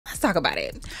talk about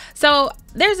it. So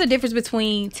there's a difference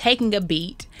between taking a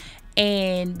beat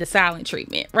and the silent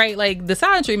treatment, right? Like the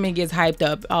silent treatment gets hyped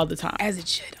up all the time, as it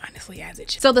should, honestly, as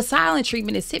it should. So the silent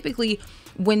treatment is typically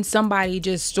when somebody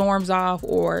just storms off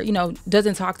or, you know,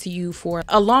 doesn't talk to you for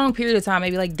a long period of time,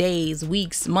 maybe like days,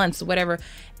 weeks, months, whatever,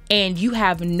 and you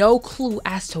have no clue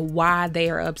as to why they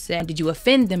are upset. Did you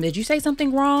offend them? Did you say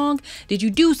something wrong? Did you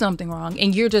do something wrong?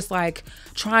 And you're just like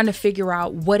trying to figure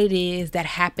out what it is that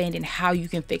happened and how you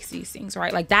can fix these things,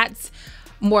 right? Like that's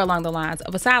more along the lines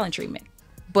of a silent treatment.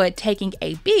 But taking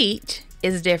a beat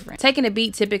is different. Taking a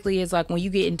beat typically is like when you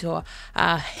get into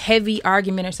a heavy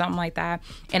argument or something like that,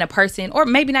 and a person, or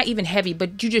maybe not even heavy,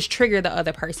 but you just trigger the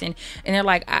other person and they're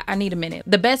like, I need a minute.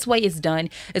 The best way it's done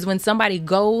is when somebody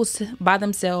goes by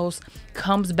themselves,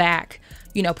 comes back,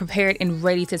 you know, prepared and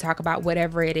ready to talk about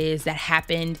whatever it is that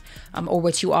happened, or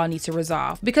what you all need to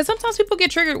resolve. Because sometimes people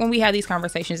get triggered when we have these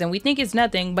conversations and we think it's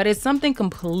nothing, but it's something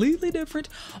completely different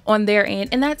on their end,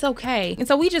 and that's okay. And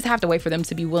so we just have to wait for them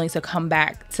to be willing to come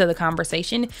back to the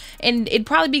conversation. And it'd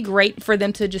probably be great for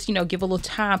them to just, you know, give a little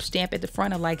time stamp at the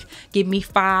front of like, give me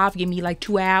 5, give me like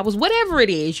 2 hours, whatever it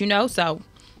is, you know. So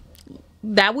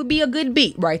that would be a good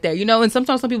beat right there, you know. And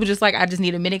sometimes some people just like, I just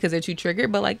need a minute because they're too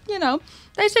triggered, but like, you know,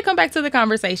 they should come back to the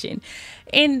conversation.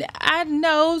 And I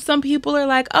know some people are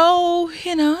like, oh,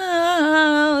 you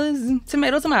know,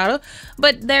 tomato, tomato,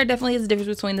 but there definitely is a difference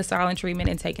between the silent treatment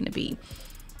and taking the beat.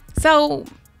 So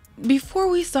before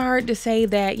we start to say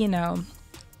that, you know,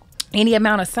 any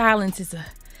amount of silence is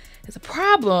a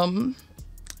problem,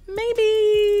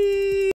 maybe